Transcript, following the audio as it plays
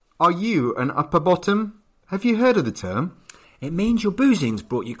Are you an upper bottom? Have you heard of the term? It means your boozing's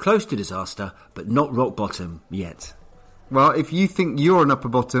brought you close to disaster, but not rock bottom yet. Well, if you think you're an upper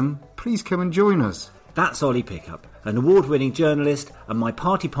bottom, please come and join us. That's Ollie Pickup, an award-winning journalist and my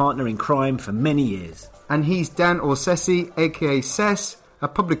party partner in crime for many years. And he's Dan Orsesi, aka Sess, a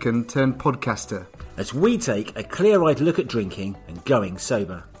publican turned podcaster. As we take a clear-eyed look at drinking and going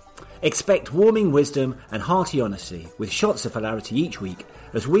sober. Expect warming wisdom and hearty honesty, with shots of hilarity each week,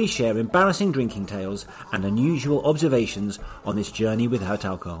 as we share embarrassing drinking tales and unusual observations on this journey without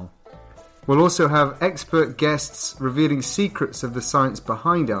alcohol. We'll also have expert guests revealing secrets of the science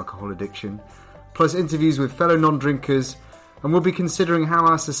behind alcohol addiction, plus interviews with fellow non-drinkers, and we'll be considering how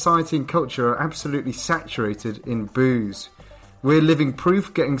our society and culture are absolutely saturated in booze. We're living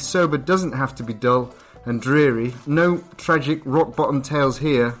proof getting sober doesn't have to be dull and dreary. No tragic rock-bottom tales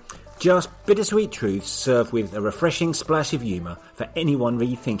here. Just bittersweet truths served with a refreshing splash of humour for anyone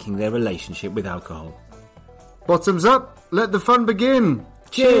rethinking their relationship with alcohol. Bottoms up, let the fun begin.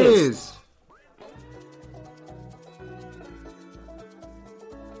 Cheers.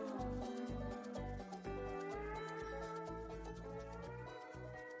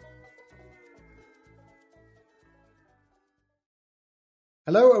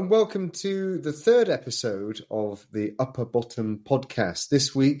 Hello and welcome to the third episode of the Upper Bottom podcast.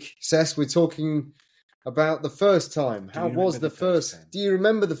 This week, Sess, we're talking about the first time. How was the first time? Do you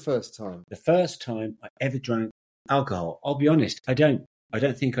remember the first time? The first time I ever drank alcohol. I'll be honest, I don't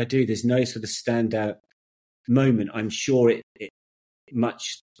think I do. There's no sort of standout moment. I'm sure it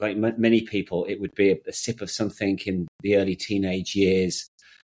much like many people, it would be a sip of something in the early teenage years,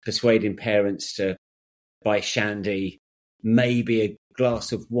 persuading parents to buy shandy, maybe a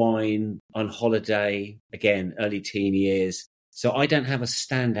glass of wine on holiday, again, early teen years. So I don't have a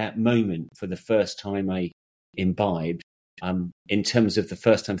standout moment for the first time I imbibed. In terms of the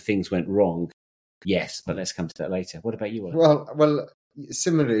first time things went wrong, yes, but let's come to that later. What about you, Ollie? Well,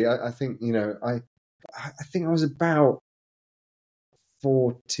 similarly, I think, I think I was about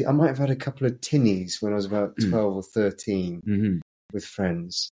 40. I might have had a couple of tinnies when I was about 12 or 13 with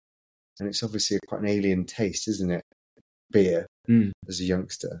friends. And it's obviously quite an alien taste, isn't it? Beer as a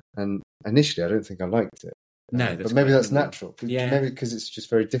youngster, and initially I don't think I liked it. No, but maybe that's natural. Yeah, maybe because it's just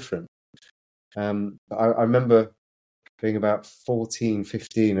very different. I remember being about 14,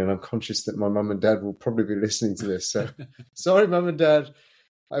 15, and I'm conscious that my mum and dad will probably be listening to this. So sorry, mum and dad.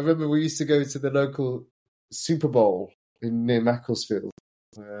 I remember we used to go to the local Super Bowl near Macclesfield,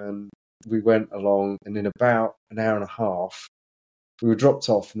 and we went along, and in about an hour and a half, we were dropped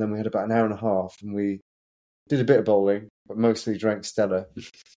off, and then we had about an hour and a half, and we did a bit of bowling, but mostly drank Stella,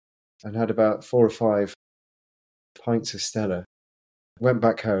 and had about 4 or 5 pints of Stella. Went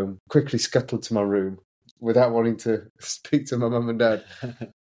back home, quickly scuttled to my room without wanting to speak to my mum and dad.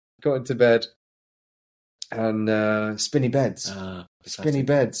 Got into bed, and spinny beds. Spinny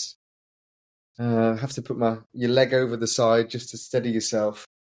beds. Have to put your leg over the side just to steady yourself.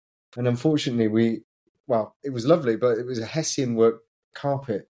 And unfortunately, it was lovely, but it was a Hessian work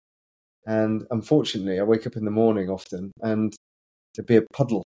carpet. And unfortunately, I wake up in the morning often and there'd be a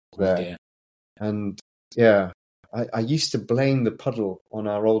puddle there. Oh, dear. And yeah, I used to blame the puddle on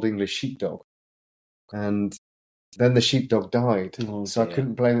our old English sheepdog. And then the sheepdog died. Oh, so dear. I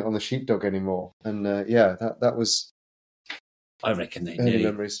couldn't blame it on the sheepdog anymore. And that was I reckon they early knew.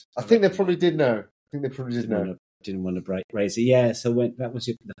 memories. I think they probably did know. Didn't want to raise it. Yeah, so that was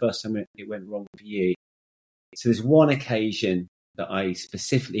the first time it went wrong for you. So there's one occasion that I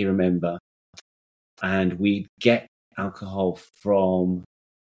specifically remember, and we'd get alcohol from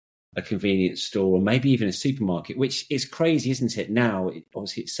a convenience store or maybe even a supermarket, which is crazy, isn't it? Now,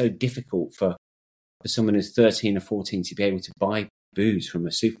 obviously, it's so difficult for someone who's 13 or 14 to be able to buy booze from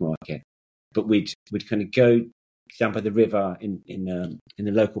a supermarket. But we'd kind of go down by the river in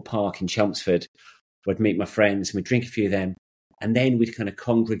the local park in Chelmsford. I'd meet my friends and we'd drink a few of them, and then we'd kind of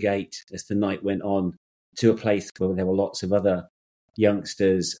congregate as the night went on to a place where there were lots of other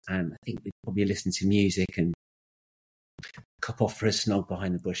youngsters, and I think they'd probably listen to music and cop off for a snog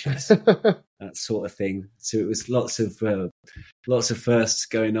behind the bushes, that sort of thing. So it was lots of firsts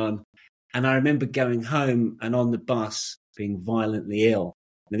going on. And I remember going home and on the bus being violently ill.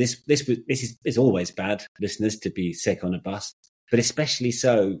 Now this is always bad, listeners, to be sick on a bus, but especially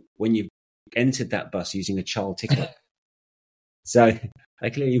so when you've entered that bus using a child ticket. So I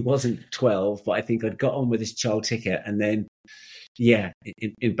clearly wasn't 12, but I think I'd got on with this child ticket, and then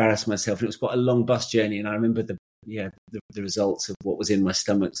embarrassed myself. And it was quite a long bus journey, and I remember the results of what was in my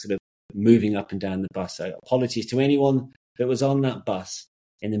stomach sort of moving up and down the bus. So apologies to anyone that was on that bus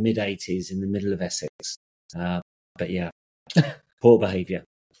in the mid-80s in the middle of Essex. But yeah, poor behaviour.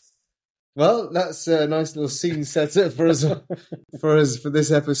 Well, that's a nice little scene setter for us for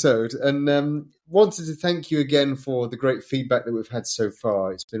this episode. And wanted to thank you again for the great feedback that we've had so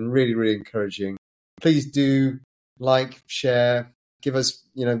far. It's been really, really encouraging. Please do like, share, give us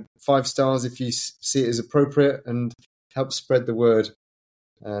 5 stars if you see it as appropriate, and help spread the word.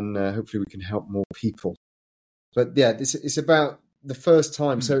 And hopefully we can help more people. But yeah, it's about the first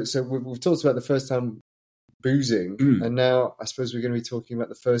time. So we've talked about the first time boozing, and now I suppose we're going to be talking about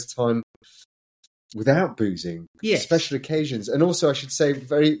the first time without boozing, yes. Special occasions. And also, I should say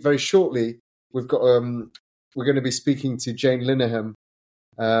very, very shortly, we're going to be speaking to Jane Linehan,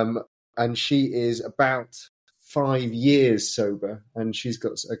 and she is about 5 years sober, and she's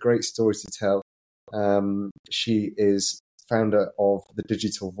got a great story to tell. She is founder of The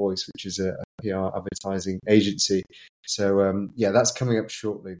Digital Voice, which is a PR advertising agency. So that's coming up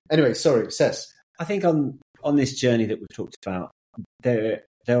shortly. Anyway, sorry, Sess. I think on this journey that we've talked about, there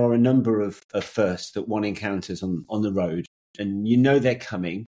are a number of firsts that one encounters on the road, and they're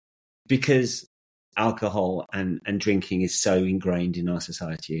coming because alcohol and drinking is so ingrained in our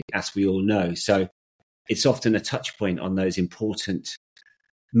society, as we all know. So it's often a touch point on those important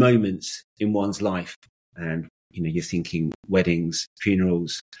moments in one's life. And, you're thinking weddings,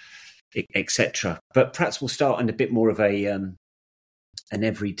 funerals, etc. But perhaps we'll start on a bit more of an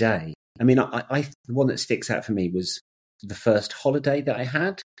everyday. I mean, I the one that sticks out for me was the first holiday that I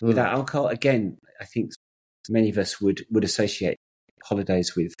had without alcohol. Again, I think many of us would associate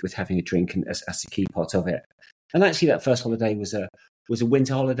holidays with having a drink and as a key part of it. And actually, that first holiday was a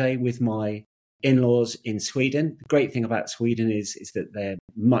winter holiday with my in-laws in Sweden. The great thing about Sweden is that they're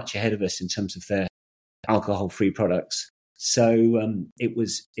much ahead of us in terms of their alcohol-free products. So it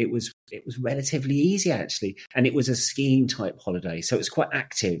was relatively easy, actually, and it was a skiing type holiday, so it was quite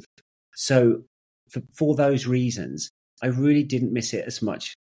active. So for those reasons, I really didn't miss it as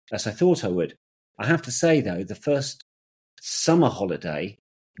much as I thought I would. I have to say, though, the first summer holiday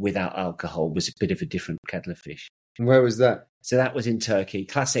without alcohol was a bit of a different kettle of fish. And where was that? So that was in Turkey.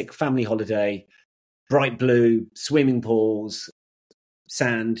 Classic family holiday, bright blue, swimming pools,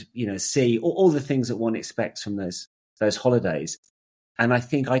 sand, sea, all the things that one expects from those holidays. And I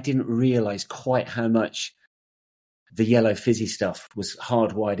think I didn't realize quite how much the yellow fizzy stuff was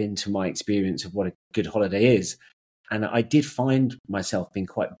hardwired into my experience of what a good holiday is. And I did find myself being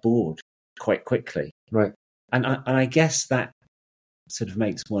quite bored quite quickly. Right. And I guess that sort of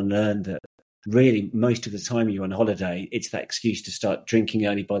makes one learn that really most of the time you're on holiday, it's that excuse to start drinking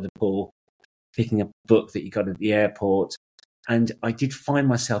early by the pool, picking up a book that you got at the airport. And I did find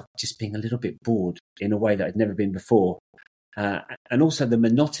myself just being a little bit bored in a way that I'd never been before. And also the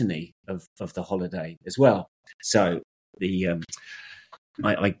monotony of the holiday as well. So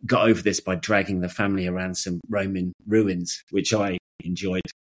I got over this by dragging the family around some Roman ruins, which I enjoyed,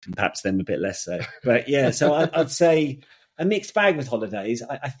 and perhaps them a bit less so. But yeah, so I'd say a mixed bag with holidays.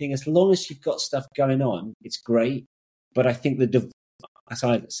 I think as long as you've got stuff going on, it's great. But I think as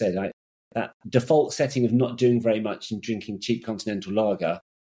I said, that default setting of not doing very much and drinking cheap continental lager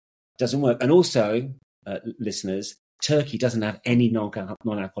doesn't work. And also, listeners, Turkey doesn't have any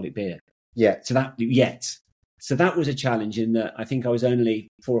non-alcoholic beer. Yet. So that was a challenge in that I think I was only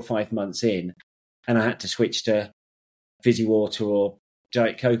 4 or 5 months in and I had to switch to fizzy water or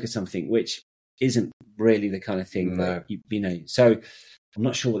Diet Coke or something, which isn't really the kind of thing that, So I'm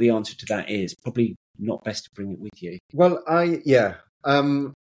not sure what the answer to that is. Probably not best to bring it with you. Well,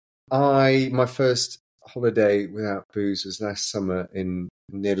 my first holiday without booze was last summer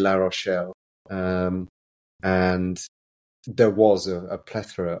near La Rochelle, and there was a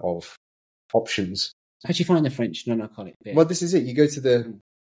plethora of options. How do you find the French non-alcoholic beer? Well, this is it. You go to the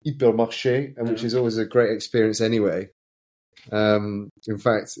Hypermarché, which is always a great experience anyway. In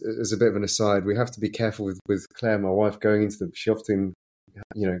fact, as a bit of an aside, we have to be careful with Claire, my wife, going into them. She often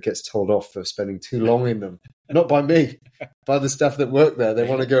gets told off for spending too long in them. Not by me, by the staff that work there. They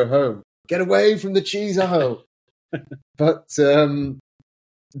want to go home. Get away from the cheese aisle. But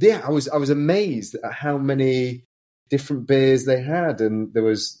I was amazed at how many different beers they had, and there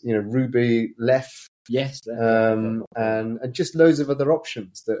was Ruby, Leffe, yes, and just loads of other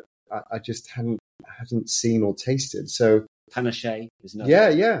options that I just hadn't seen or tasted. So Panache is another.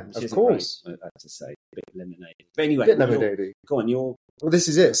 Yeah, of course. I have to say, a bit lemonade. But anyway, bit lemonade. Go on, Well, this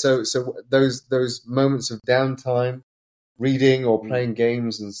is it. So those moments of downtime, reading or playing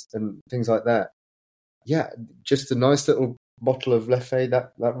games and things like that. Yeah, just a nice little bottle of Leffe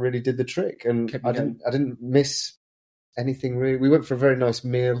that really did the trick, and I didn't miss anything really. We went for a very nice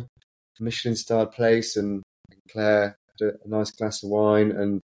meal, Michelin-starred place, and Claire had a nice glass of wine,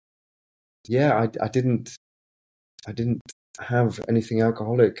 and yeah, I didn't have anything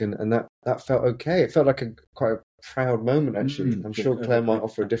alcoholic, and that felt okay. It felt like quite a proud moment, actually. I'm sure Claire might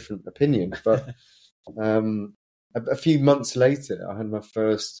offer a different opinion, but a few months later, I had my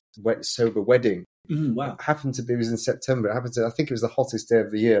first sober wedding. Wow. It was in September. I think it was the hottest day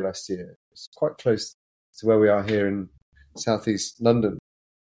of the year last year. It's quite close to where we are here in southeast London,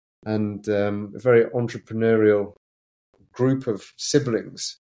 and a very entrepreneurial group of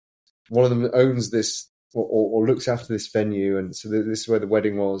siblings. One of them owns this or looks after this venue, and so this is where the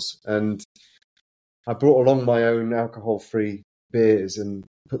wedding was. And I brought along my own alcohol-free beers and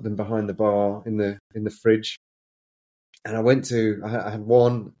put them behind the bar in the fridge. And I had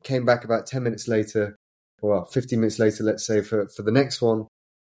one, came back about 10 minutes later, or 15 minutes later, let's say, for the next one,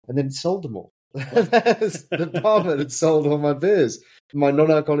 and then sold them all. The barman had sold all my beers, my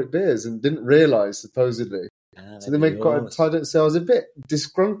non-alcoholic beers, and didn't realise, supposedly. So they made quite a tight. So I was a bit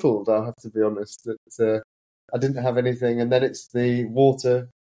disgruntled, I have to be honest, that I didn't have anything. And then it's the water,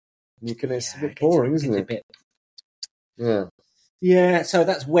 and it's a bit boring, isn't it? Yeah. Yeah, so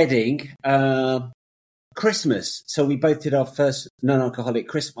that's wedding. Christmas. So we both did our first non-alcoholic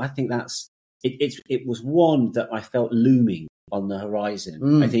Christmas. I think it was one that I felt looming on the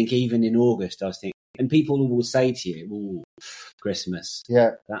horizon. I think even in August, I was thinking, and people will say to you, "Ooh, Christmas."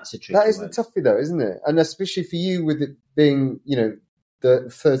 Yeah, that's a tricky That is word. the toughie, though, isn't it? And especially for you, with it being, the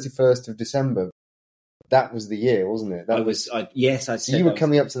 31st of December. That was the year, wasn't it? So you were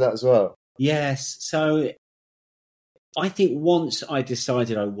coming up to that as well. Yes. So I think once I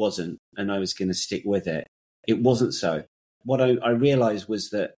decided I wasn't, and I was going to stick with it, it wasn't so. What I realised was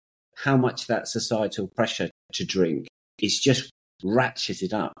that how much that societal pressure to drink is just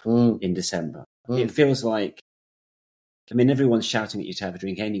ratcheted up in December. It feels like, everyone's shouting at you to have a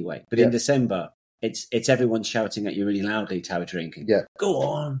drink anyway, but in December, it's everyone shouting at you really loudly to have a drink. Go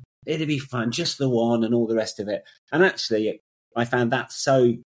on, it'll be fun, just the one, and all the rest of it. And actually, I found that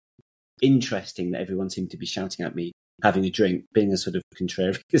so interesting that everyone seemed to be shouting at me having a drink, being a sort of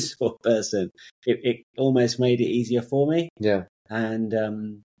contrarian sort of person. It almost made it easier for me. Yeah. And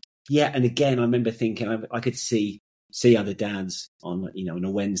and again, I remember thinking I could see other dads on on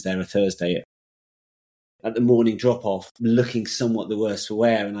a Wednesday or a Thursday at the morning drop off, looking somewhat the worse for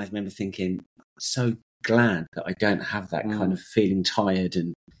wear. And I remember thinking, so glad that I don't have that kind of feeling tired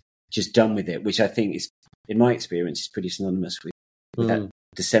and just done with it, which I think is, in my experience, is pretty synonymous with that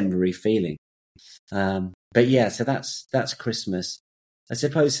December-y feeling. But yeah, so that's Christmas. I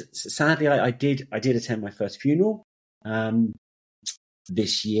suppose, sadly, I did attend my first funeral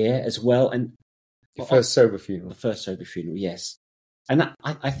this year as well, and the first sober funeral. The first sober funeral, yes. And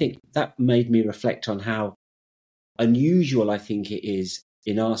I think that made me reflect on how unusual I think it is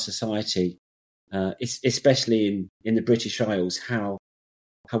in our society, especially in the British Isles, how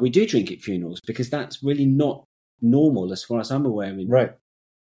we do drink at funerals, because that's really not normal as far as I'm aware.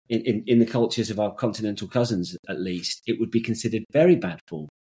 In the cultures of our continental cousins, at least, it would be considered very bad form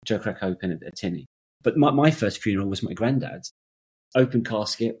to crack open a tinny. But my first funeral was my granddad's. Open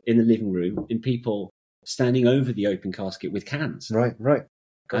casket in the living room, and people standing over the open casket with cans. Right.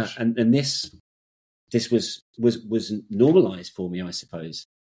 Gosh. And this was normalised for me, I suppose.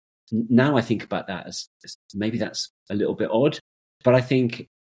 Now I think about that as maybe that's a little bit odd, but I think,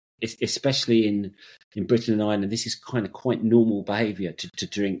 especially in Britain and Ireland, this is kind of quite normal behaviour to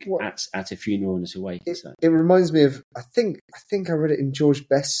drink at a funeral and at a wake. It reminds me of, I think I read it in George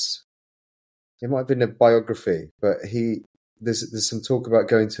Best's. It might have been a biography, but there's some talk about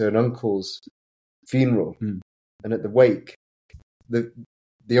going to an uncle's funeral, and at the wake, the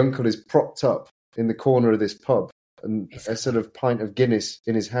uncle is propped up in the corner of this pub, and a sort of pint of Guinness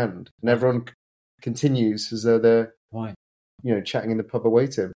in his hand, and everyone continues as though they're chatting in the pub away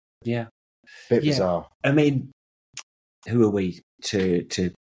to him. Yeah, bit bizarre. I mean, who are we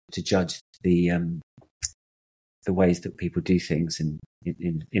to judge the ways that people do things in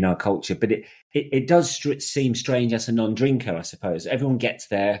our culture? But it does seem strange as a non-drinker, I suppose. Everyone gets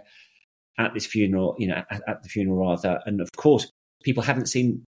there at this funeral, at the funeral rather, and of course people haven't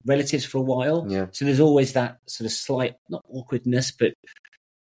seen relatives for a while. Yeah. So there's always that sort of slight, not awkwardness, but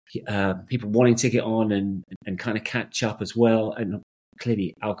people wanting to get on and kind of catch up as well. And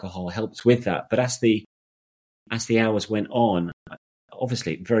clearly alcohol helps with that. But as the hours went on,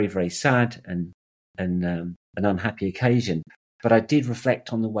 obviously very, very sad and an unhappy occasion. But I did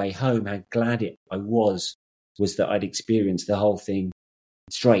reflect on the way home how glad I was that I'd experienced the whole thing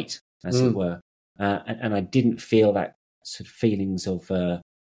straight, as it were, and I didn't feel that sort of feelings of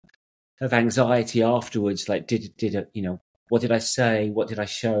anxiety afterwards. Like, what did I say? What did I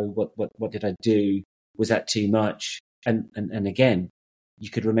show? What did I do? Was that too much? And again, you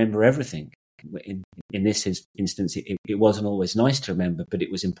could remember everything. in this instance, it wasn't always nice to remember, but it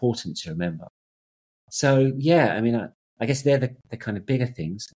was important to remember. So yeah, I mean, I guess they're the kind of bigger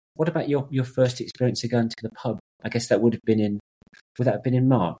things. What about your first experience of going to the pub? I guess that would that have been in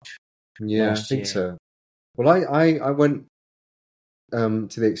March? Yeah, I think so. Well, I went to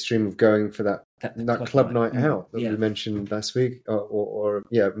the extreme of going for that club night out that we mentioned last week, or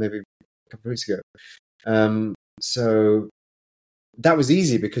maybe a couple of weeks ago. So that was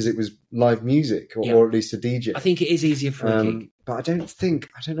easy because it was live music, or at least a DJ. I think it is easier for a gig, but I don't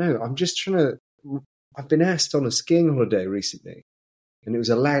know. I'm just trying to. I've been asked on a skiing holiday recently, and it was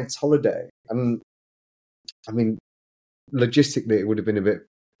a lad's holiday, and I mean, logistically, it would have been a bit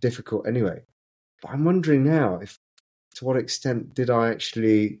difficult anyway. But I'm wondering now to what extent did I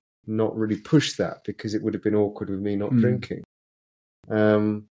actually not really push that, because it would have been awkward with me not drinking.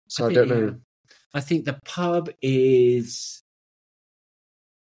 So I don't know. I think the pub is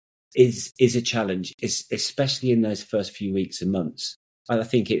a challenge, especially in those first few weeks and months. I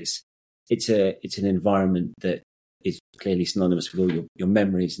think it's an environment that is clearly synonymous with all your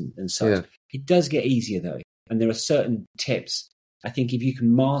memories and such. Yeah. It does get easier though, and there are certain tips. I think if you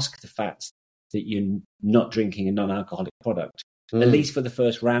can mask the fact that you're not drinking a non-alcoholic product, at least for the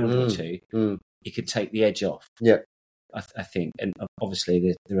first round or two, it could take the edge off. Yeah, I think, and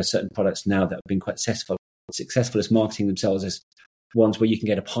obviously there are certain products now that have been quite successful as marketing themselves as ones where you can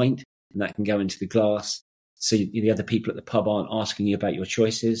get a pint and that can go into the glass, so the other people at the pub aren't asking you about your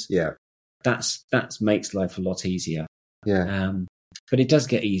choices. Yeah, that makes life a lot easier. Yeah, but it does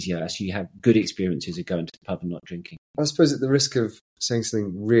get easier as you have good experiences of going to the pub and not drinking. I suppose at the risk of saying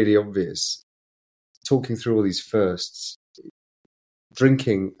something really obvious, talking through all these firsts,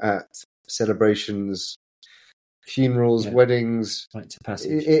 drinking at celebrations, funerals, weddings, right to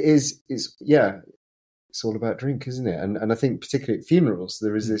passage. It is it's all about drink, isn't it? And I think particularly at funerals,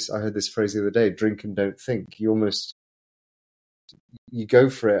 there is this. I heard this phrase the other day: "Drink and don't think." You go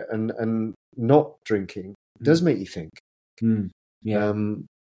for it, and not drinking does make you think. Yeah.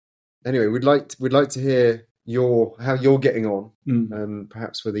 Anyway, we'd like to hear how you're getting on, and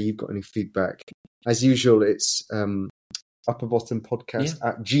perhaps whether you've got any feedback. As usual, it's upperbottompodcast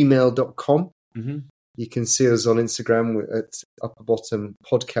at gmail.com. Mm-hmm. You can see us on Instagram at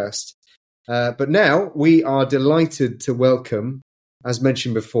upperbottompodcast. But now we are delighted to welcome, as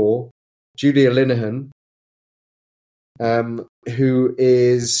mentioned before, Julia Linehan, who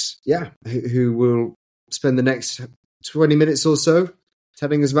will spend the next 20 minutes or so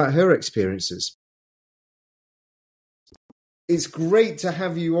telling us about her experiences. It's great to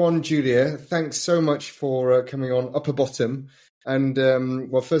have you on, Julia. Thanks so much for coming on Upper Bottom. And,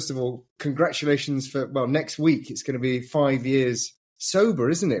 first of all, congratulations for, next week it's going to be 5 years sober,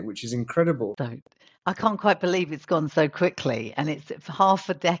 isn't it? Which is incredible. So, I can't quite believe it's gone so quickly. And it's half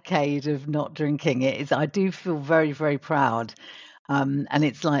a decade of not drinking. I do feel very, very proud. And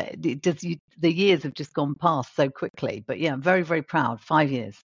it's like, the years have just gone past so quickly. But yeah, I'm very, very proud. 5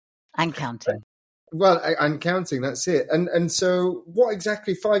 years and counting. Well, and counting, that's it. And so what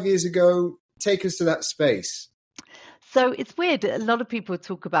exactly 5 years ago, take us to that space? So it's weird. A lot of people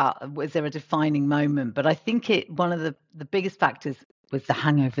talk about, was there a defining moment? But I think one of the biggest factors was the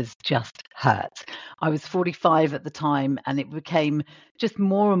hangovers just hurt. I was 45 at the time, and it became just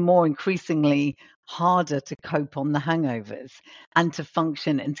more and more increasingly harder to cope on the hangovers and to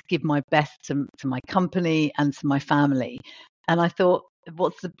function and to give my best to my company and to my family. And I thought,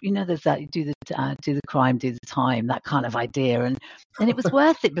 there's that, do the crime, do the time, that kind of idea. And it was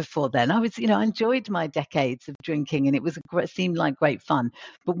worth it before then. I was, I enjoyed my decades of drinking, and it seemed like great fun.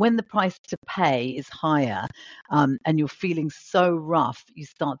 But when the price to pay is higher, and you're feeling so rough, you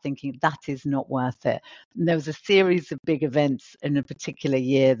start thinking that is not worth it. And there was a series of big events in a particular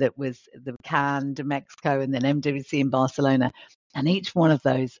year that was the Cannes de Mexico and then MWC in Barcelona. And each one of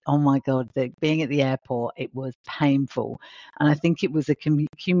those, oh my God, being at the airport, it was painful. And I think it was a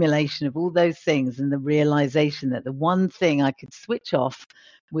accumulation of all those things and the realization that the one thing I could switch off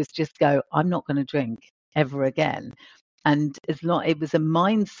was just go, I'm not going to drink ever again. And it was a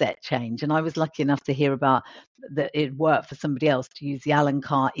mindset change. And I was lucky enough to hear about that it worked for somebody else to use the Alan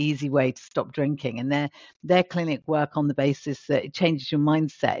Carr easy way to stop drinking. And their clinic work on the basis that it changes your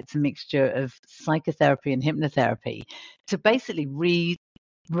mindset. It's a mixture of psychotherapy and hypnotherapy to basically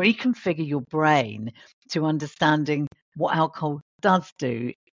reconfigure your brain to understanding what alcohol does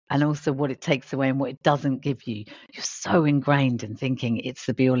do, and also what it takes away and what it doesn't give you. You're so ingrained in thinking it's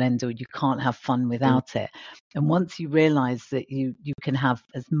the be-all end-all, you can't have fun without it. And once you realise that you can have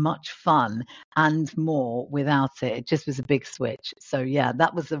as much fun and more without it, it just was a big switch. So yeah,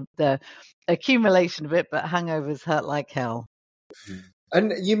 that was the accumulation of it, but hangovers hurt like hell.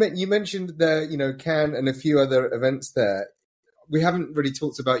 And you mentioned there, Cannes and a few other events there. We haven't really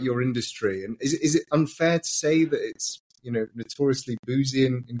talked about your industry, and is it unfair to say that it's notoriously boozy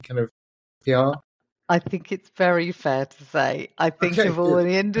in kind of PR? I think it's very fair to say. I think Okay, of all good.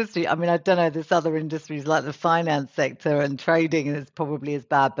 the industry. I mean, I don't know. There's other industries like the finance sector and trading, and it's probably as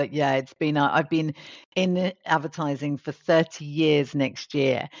bad. But yeah, it's been. I've been in advertising for 30 years next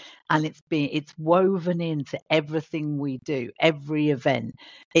year, and it's woven into everything we do, every event.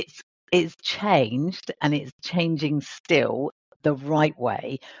 It's changed, and it's changing still the right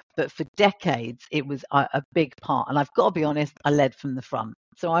way. But for decades, it was a big part. And I've got to be honest, I led from the front.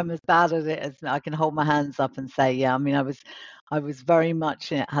 So I'm as bad at it as I can hold my hands up and say, yeah. I mean, I was very much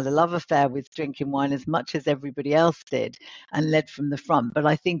had a love affair with drinking wine as much as everybody else did, and led from the front. But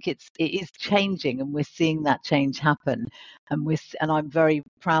I think it is changing, and we're seeing that change happen, and I'm very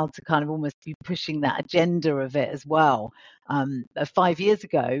proud to kind of almost be pushing that agenda of it as well. 5 years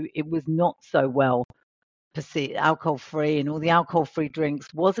ago, it was not so well perceived alcohol free, and all the alcohol free drinks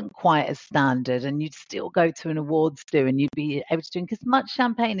wasn't quite as standard, and you'd still go to an awards do and you'd be able to drink as much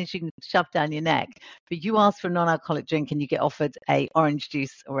champagne as you can shove down your neck, but you ask for a non-alcoholic drink and you get offered a orange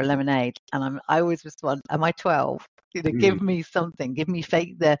juice or a lemonade, and I always respond, am I 12? Give me something, give me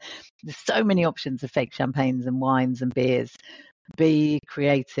fake. There's so many options of fake champagnes and wines and beers. Be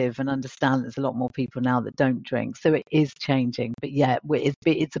creative and understand there's a lot more people now that don't drink, so it is changing. But yeah,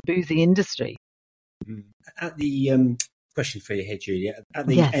 it's a boozy industry. At the question for you here, Julia, at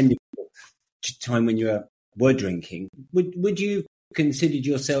the Yes. end of your time when you were drinking, would you considered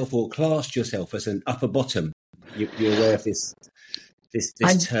yourself or classed yourself as an upper bottom? You're aware of this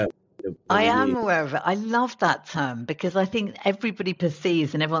term? I am aware of it. I love that term because I think everybody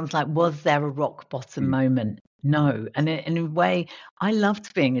perceives, and everyone's like, was there a rock bottom moment? No. And in a way, I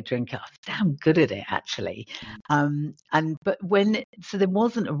loved being a drinker. I was damn good at it, actually. But so there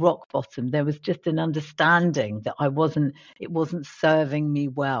wasn't a rock bottom. There was just an understanding that it wasn't serving me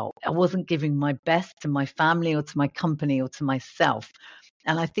well. I wasn't giving my best to my family or to my company or to myself.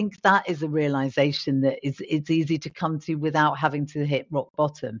 And I think that is a realization that it's easy to come to without having to hit rock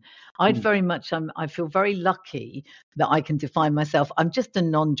bottom. I feel very lucky that I can define myself. I'm just a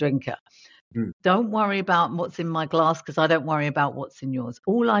non-drinker. Don't worry about what's in my glass because I don't worry about what's in yours.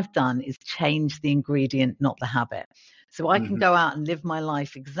 All I've done is change the ingredient, not the habit. So I can go out and live my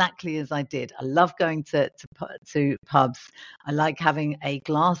life exactly as I did. I love going to pubs. I like having a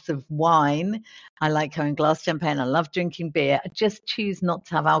glass of wine. I like having a glass of champagne. I love drinking beer. I just choose not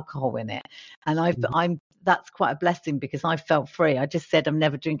to have alcohol in it. And that's quite a blessing because I felt free. I just said I'm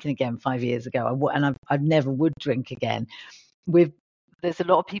never drinking again 5 years ago, and I never would drink again. There's a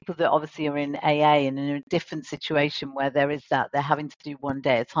lot of people that obviously are in AA and in a different situation where there is that they're having to do one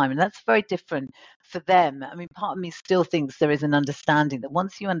day at a time, and that's very different for them. I mean, part of me still thinks there is an understanding that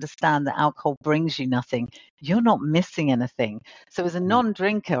once you understand that alcohol brings you nothing, you're not missing anything. So as a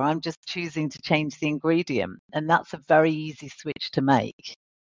non-drinker, I'm just choosing to change the ingredient, and that's a very easy switch to make.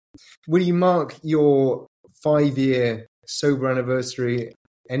 Will you mark your 5-year sober anniversary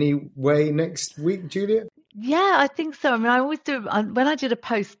anyway next week, Julia? Yeah, I think so. I mean, I always do. When I did a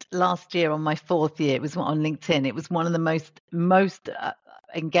post last year on my 4th year, it was on LinkedIn. It was one of the most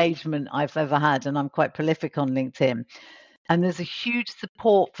engagement I've ever had, and I'm quite prolific on LinkedIn. And there's a huge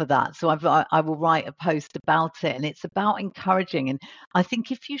support for that. So I will write a post about it, and it's about encouraging. And I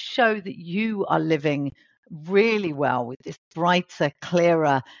think if you show that you are living really well with this brighter,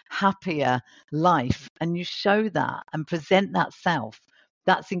 clearer, happier life, and you show that and present that self,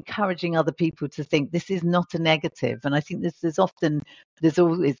 that's encouraging other people to think this is not a negative. And I think there's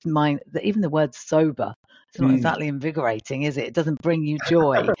always even the word sober. It's not exactly invigorating, is it? It doesn't bring you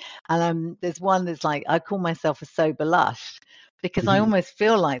joy. And there's one that's like, I call myself a sober lush because I almost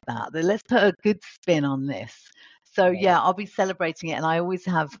feel like that. Let's put a good spin on this. So yeah, I'll be celebrating it, and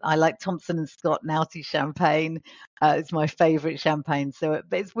I like Thompson and Scott Naughty champagne. It's my favourite champagne. But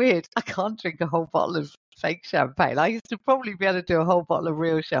it's weird. I can't drink a whole bottle of fake champagne. I used to probably be able to do a whole bottle of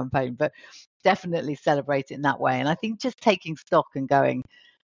real champagne, but definitely celebrate it in that way. And I think just taking stock and going,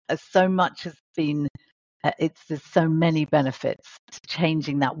 so much has been. There's so many benefits to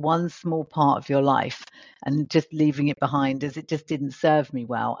changing that one small part of your life and just leaving it behind as it just didn't serve me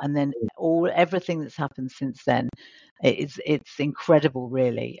well. And then everything that's happened since then, it's incredible,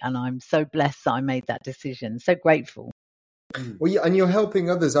 really. And I'm so blessed that I made that decision. So grateful. Well, and you're helping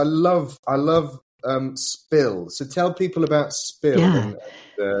others. I love Spill. So tell people about Spill. Yeah.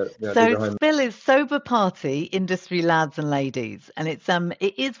 So Spill is Sober Party Industry Lads and Ladies, and it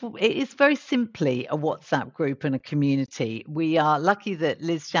is very simply a WhatsApp group and a community. We are lucky that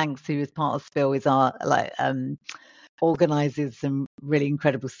Liz Shanks, who is part of Spill, is our organises some really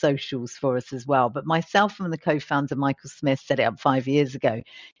incredible socials for us as well. But myself and the co-founder, Michael Smith, set it up 5 years ago.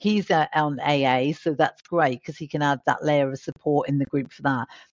 He's on AA, so that's great because he can add that layer of support in the group for that.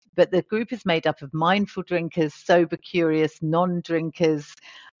 But the group is made up of mindful drinkers, sober curious, non-drinkers,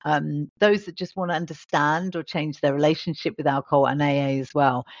 those that just want to understand or change their relationship with alcohol, and AA as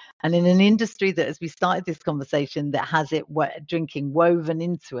well. And in an industry that, as we started this conversation, that has drinking woven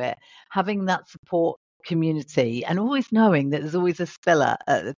into it, having that support community and always knowing that there's always a spiller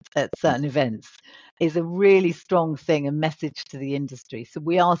at certain events is a really strong thing, a message to the industry. So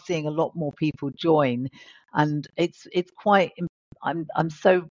we are seeing a lot more people join, and it's quite. I'm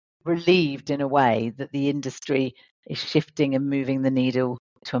so relieved in a way that the industry is shifting and moving the needle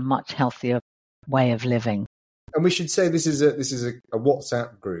to a much healthier way of living. And we should say this is a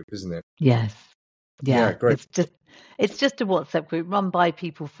WhatsApp group, isn't it? Yes. Yeah, great. It's just a WhatsApp group run by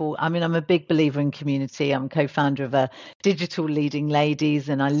people I'm a big believer in community. I'm co-founder of a digital leading ladies,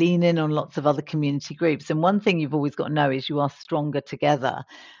 and I lean in on lots of other community groups. And one thing you've always got to know is you are stronger together.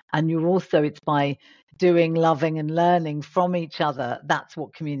 And it's by doing, loving and learning from each other. That's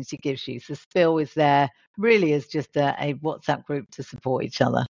what community gives you. So Spill is there really as just a WhatsApp group to support each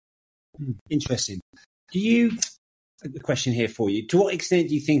other. Interesting. A question here for you. To what extent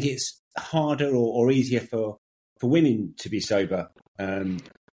do you think it's harder or easier for women to be sober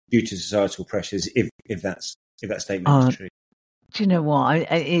due to societal pressures, if that statement is true? Do you know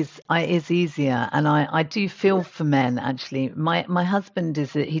what? It is easier, and I do feel for men actually. My husband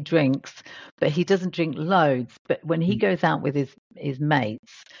he drinks, but he doesn't drink loads. But when he goes out with his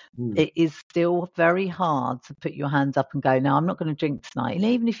mates, it is still very hard to put your hands up and go, no, I'm not going to drink tonight. And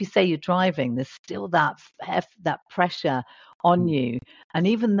even if you say you're driving, there's still that pressure on you. And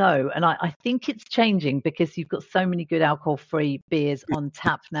even though, and I think it's changing because you've got so many good alcohol-free beers on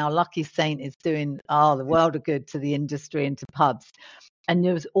tap now. Lucky Saint is doing the world of good to the industry and to pubs. And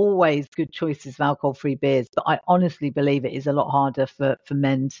there's always good choices of alcohol-free beers. But I honestly believe it is a lot harder for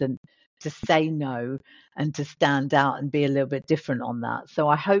men to say no and to stand out and be a little bit different on that. So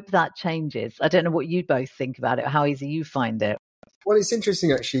I hope that changes. I don't know what you both think about it, how easy you find it. Well, it's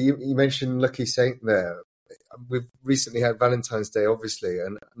interesting actually. You mentioned Lucky Saint there. We've recently had Valentine's Day, obviously,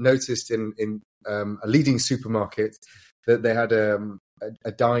 and noticed in a leading supermarket that they had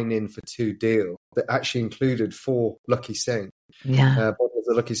a dine-in for two deal that actually included 4 Lucky Saint. Bottles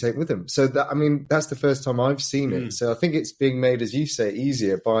of Lucky Saint with them. So that's the first time I've seen it. So I think it's being made, as you say,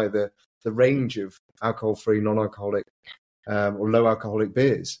 easier by the range of alcohol-free, non-alcoholic or low alcoholic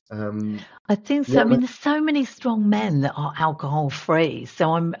beers. I think so. There's so many strong men that are alcohol free.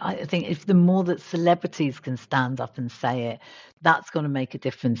 So I think if the more that celebrities can stand up and say it, that's going to make a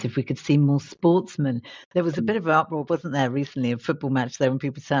difference. If we could see more sportsmen, there was a bit of an uproar, wasn't there, recently, a football match there when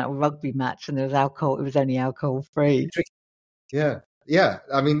people said a rugby match and there was alcohol. It was only alcohol free. Yeah.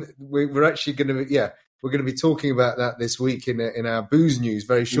 We're actually going to we're going to be talking about that this week in our booze news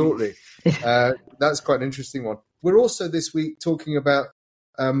very shortly. That's quite an interesting one. We're also this week talking about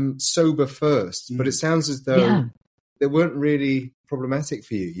sober first, but it sounds as though they weren't really problematic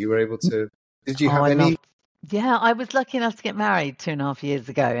for you. You were able to. Did you have any? Yeah, I was lucky enough to get married 2.5 years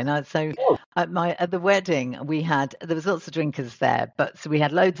ago, and at the wedding there was lots of drinkers there, but so we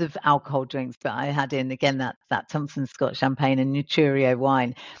had loads of alcohol drinks, but I had in again that Thompson Scott champagne and Nuturio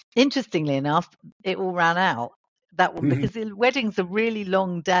wine. Interestingly enough, it all ran out. That one because the wedding's a really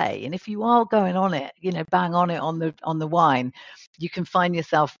long day, and if you are going on it, bang on it on the wine, you can find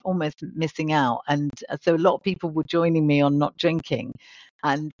yourself almost missing out. And so a lot of people were joining me on not drinking,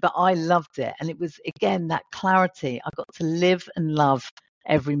 but I loved it, and it was again that clarity. I got to live and love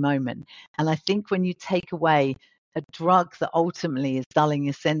every moment, and I think when you take away a drug that ultimately is dulling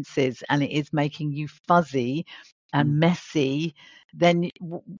your senses and it is making you fuzzy and messy, then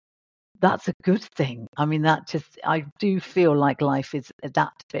that's a good thing. I do feel like life is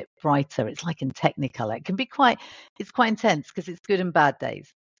that bit brighter. It's like in Technicolor. It can be it's quite intense because it's good and bad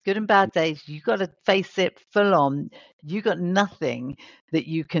days. Good and bad days, you got to face it full on. You got nothing that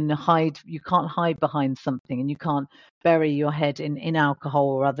you can hide. You can't hide behind something, and you can't bury your head in alcohol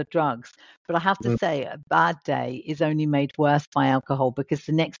or other drugs. But I have to say, a bad day is only made worse by alcohol because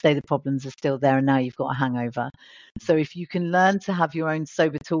the next day the problems are still there, and now you've got a hangover. So if you can learn to have your own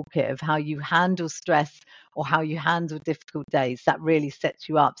sober toolkit of how you handle stress or how you handle difficult days, that really sets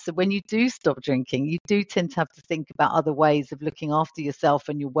you up. So when you do stop drinking, you do tend to have to think about other ways of looking after yourself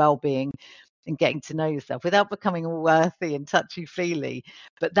and your well-being and getting to know yourself without becoming all earthy and touchy-feely.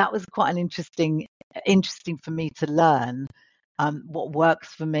 But that was quite an interesting for me to learn what works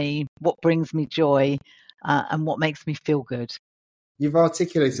for me, what brings me joy, and what makes me feel good. You've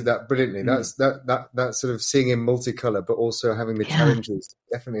articulated that brilliantly. That's that sort of seeing in multicolour, but also having the challenges.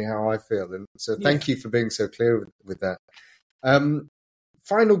 Definitely how I feel. And so thank you for being so clear with that.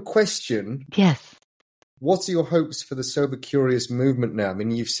 Final question. Yes. What are your hopes for the Sober Curious movement now? I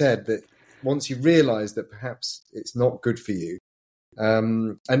mean, you've said that once you realise that perhaps it's not good for you,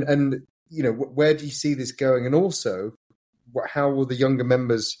 and you know, where do you see this going? And also, how will the younger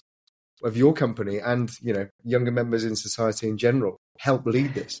members of your company and, you know, younger members in society in general help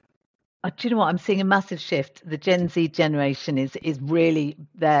lead this? Do you know what? I'm seeing a massive shift. The Gen Z generation is really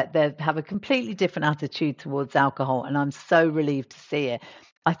they have a completely different attitude towards alcohol, and I'm so relieved to see it.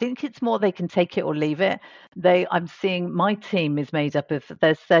 I think it's more they can take it or leave it. I'm seeing my team is made up of,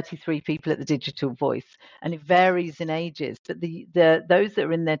 there's 33 people at the Digital Voice, and it varies in ages. But those that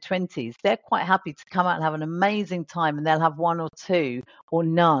are in their 20s, they're quite happy to come out and have an amazing time, and they'll have one or two or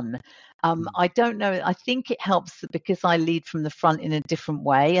none. I don't know. I think it helps because I lead from the front in a different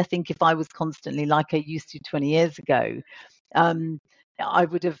way. I think if I was constantly like I used to 20 years ago, I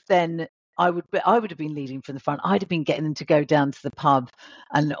would have been leading from the front. I'd have been getting them to go down to the pub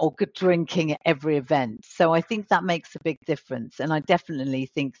or good drinking at every event. So I think that makes a big difference. And I definitely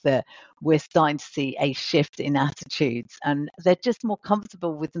think that we're starting to see a shift in attitudes, and they're just more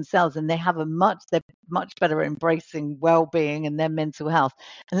comfortable with themselves, and they're much better at embracing well-being and their mental health.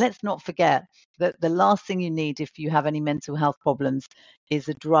 And let's not forget that the last thing you need if you have any mental health problems is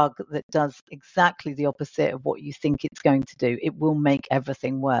a drug that does exactly the opposite of what you think it's going to do. It will make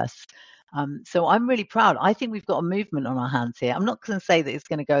everything worse. So I'm really proud. I think we've got a movement on our hands here. I'm not going to say that it's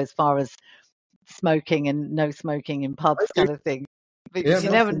going to go as far as smoking and no smoking in pubs kind of thing. But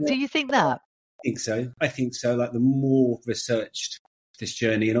do you think that? I think so. Like, the more researched this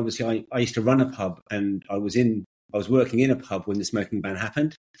journey, and obviously I used to run a pub, and I was working in a pub when the smoking ban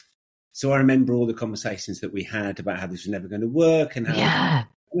happened. So I remember all the conversations that we had about how this was never going to work, and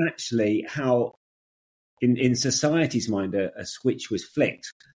how in society's mind a switch was flicked.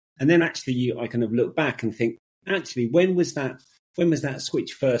 And then actually I kind of look back and think, actually, when was that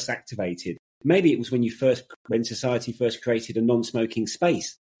switch first activated? Maybe it was when society first created a non-smoking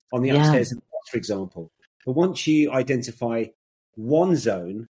space on the upstairs, for example. But once you identify one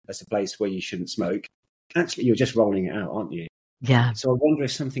zone as a place where you shouldn't smoke, actually you're just rolling it out, aren't you? Yeah. So I wonder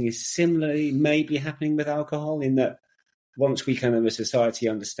if something is similarly maybe happening with alcohol, in that once we kind of as a society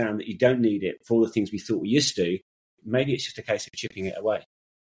understand that you don't need it for all the things we thought we used to, maybe it's just a case of chipping it away.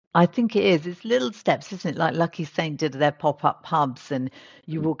 I think it is. It's little steps, isn't it? Like Lucky Saint did their pop-up pubs, and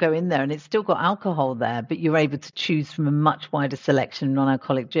you will go in there and it's still got alcohol there, but you're able to choose from a much wider selection of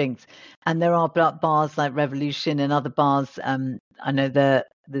non-alcoholic drinks. And there are bars like Revolution and other bars. I know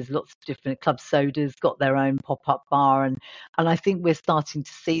there's lots of different Club Soda's got their own pop-up bar, and I think we're starting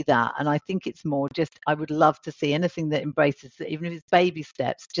to see that. And I think it's more just, I would love to see anything that embraces it, even if it's baby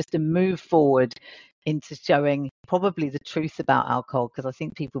steps, just to move forward into showing probably the truth about alcohol, because I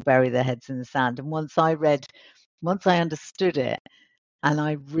think people bury their heads in the sand. And once I understood it and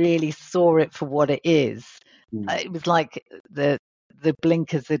I really saw it for what it is, it was like the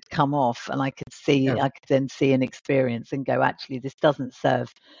blinkers had come off, and I could then see and experience and go, actually, this doesn't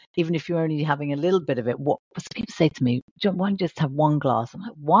serve. Even if you're only having a little bit of it, what people say to me, John, why don't you just have one glass? I'm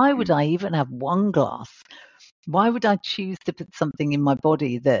like, why would I even have one glass? Why would I choose to put something in my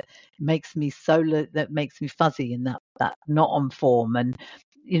body that makes me fuzzy in that not on form? And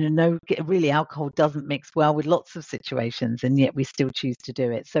really, alcohol doesn't mix well with lots of situations, and yet we still choose to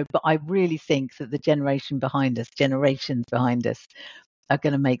do it. So, but I really think that the generations behind us are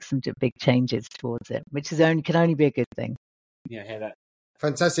going to make some big changes towards it, which can only be a good thing. Yeah, I hear that.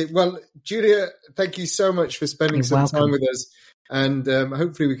 Fantastic. Well, Julia, thank you so much for spending some time with us. And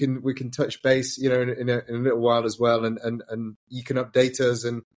hopefully we can touch base, in a little while as well, and you can update us.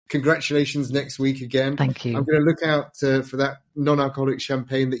 And congratulations next week again. Thank you. I'm going to look out for that non-alcoholic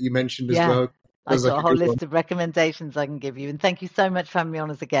champagne that you mentioned as well. I've got a whole list of recommendations I can give you. And thank you so much for having me on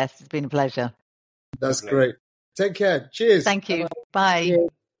as a guest. It's been a pleasure. That's great. Take care. Cheers. Thank you. Bye. Cheers.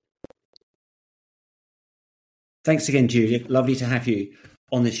 Thanks again, Julia. Lovely to have you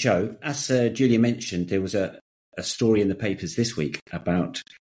on the show. As Julia mentioned, there was a story in the papers this week about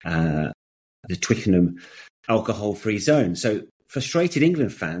the Twickenham alcohol-free zone. So frustrated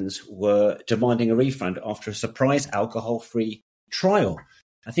England fans were demanding a refund after a surprise alcohol-free trial.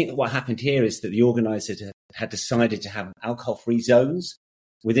 I think that what happened here is that the organisers had decided to have alcohol-free zones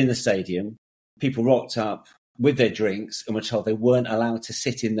within the stadium. People rocked up with their drinks and were told they weren't allowed to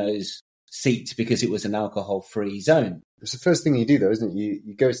sit in those seats because it was an alcohol-free zone. It's the first thing you do, though, isn't it?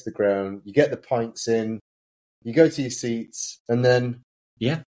 You go to the ground, you get the pints in, you go to your seats, and then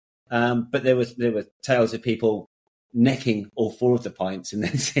but there were tales of people necking all 4 of the pints and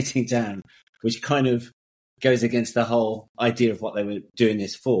then sitting down, which kind of goes against the whole idea of what they were doing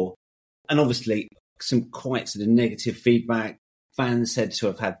this for. And obviously some quite sort of negative feedback. Fans said to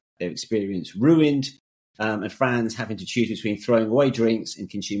have had their experience ruined, and fans having to choose between throwing away drinks and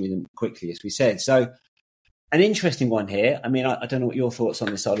consuming them quickly, as we said. So an interesting one here. I mean, I don't know what your thoughts on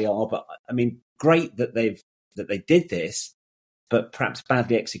this, Ollie, are, but I mean, great that they did this, but perhaps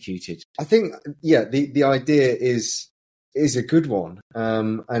badly executed. I think, the idea is a good one.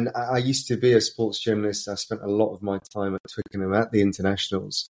 And I used to be a sports journalist. I spent a lot of my time at Twickenham at the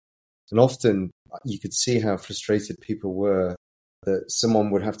internationals. And often you could see how frustrated people were that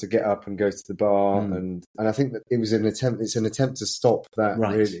someone would have to get up and go to the bar. And I think that it's an attempt to stop that,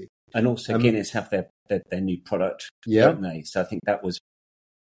 right. Really. And also Guinness have their new product, yeah. don't they? So I think that was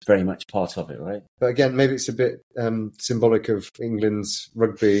very much part of it, right? But again, maybe it's a bit symbolic of England's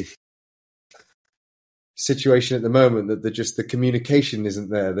rugby situation at the moment, that the communication isn't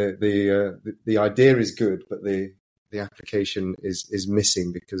there. The idea is good, but the application is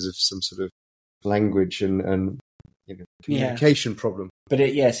missing because of some sort of language and communication problem. But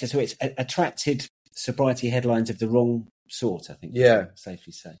so it's attracted sobriety headlines of the wrong sort, I think. Yeah,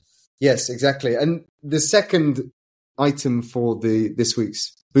 safely say. Yes, exactly. And the second item for this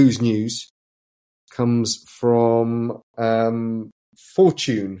week's booze news comes from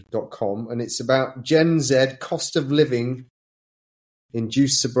fortune.com, and it's about Gen Z cost of living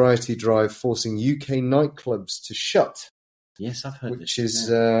induced sobriety drive forcing UK nightclubs to shut. Yes, I've heard which is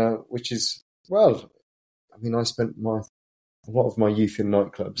well, I mean, I spent a lot of my youth in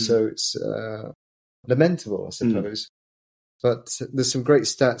nightclubs, so it's lamentable, I suppose. But there's some great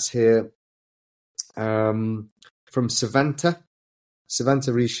stats here from Savanta.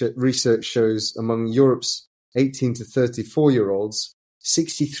 Savanta research shows among Europe's 18 to 34-year-olds,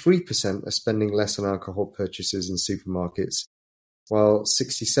 63% are spending less on alcohol purchases in supermarkets, while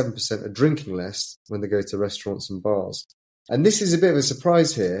 67% are drinking less when they go to restaurants and bars. And this is a bit of a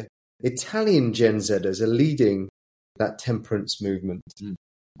surprise here. Italian Gen Zers are leading that temperance movement.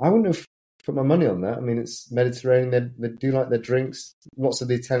 I wouldn't have put my money on that. I mean, it's Mediterranean. They do like their drinks. Lots of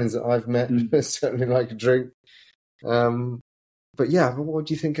the Italians that I've met certainly like a drink. But what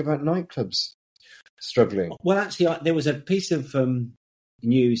do you think about nightclubs struggling? Well, actually, there was a piece of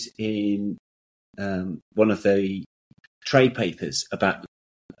news in one of the trade papers about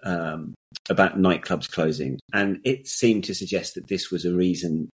nightclubs closing, and it seemed to suggest that this was a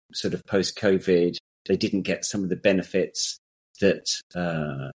reason, sort of post-COVID, they didn't get some of the benefits that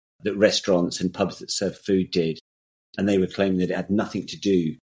restaurants and pubs that serve food did, and they were claiming that it had nothing to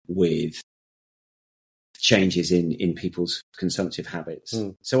do with changes in people's consumptive habits.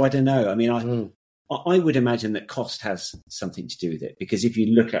 So I don't know. I mean, I would imagine that cost has something to do with it, because if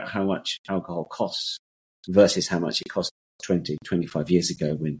you look at how much alcohol costs versus how much it cost 20, 25 years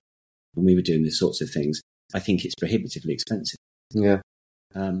ago when we were doing these sorts of things, I think it's prohibitively expensive. Yeah.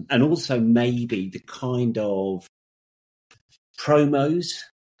 And also maybe the kind of promos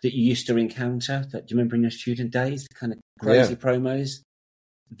that you used to encounter, do you remember in your student days, the kind of crazy promos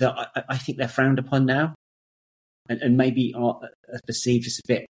that I think they're frowned upon now, and maybe are perceived as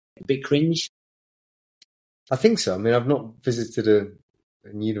a bit cringe. I think so. I mean, I've not visited a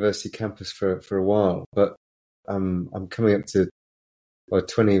university campus for a while, but I'm coming up to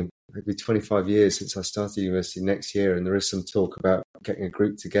 25 years since I started university next year, and there is some talk about getting a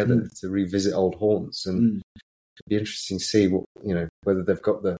group together to revisit old haunts, and it'd be interesting to see what, whether they've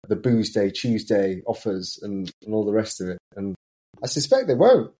got the booze day Tuesday offers and all the rest of it. And I suspect they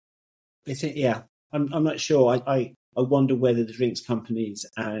won't. I'm not sure. I wonder whether the drinks companies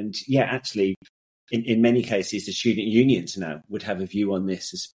and actually in many cases the student unions now would have a view on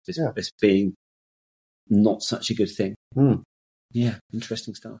this as being not such a good thing. Yeah,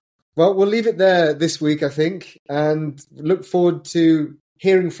 interesting stuff. Well, we'll leave it there this week, I think, and look forward to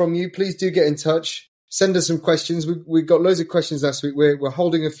hearing from you. Please do get in touch. Send us some questions. We got loads of questions last week. We're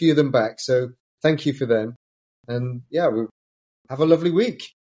holding a few of them back, so thank you for them. And we'll have a lovely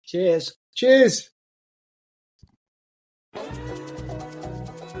week. Cheers. Cheers.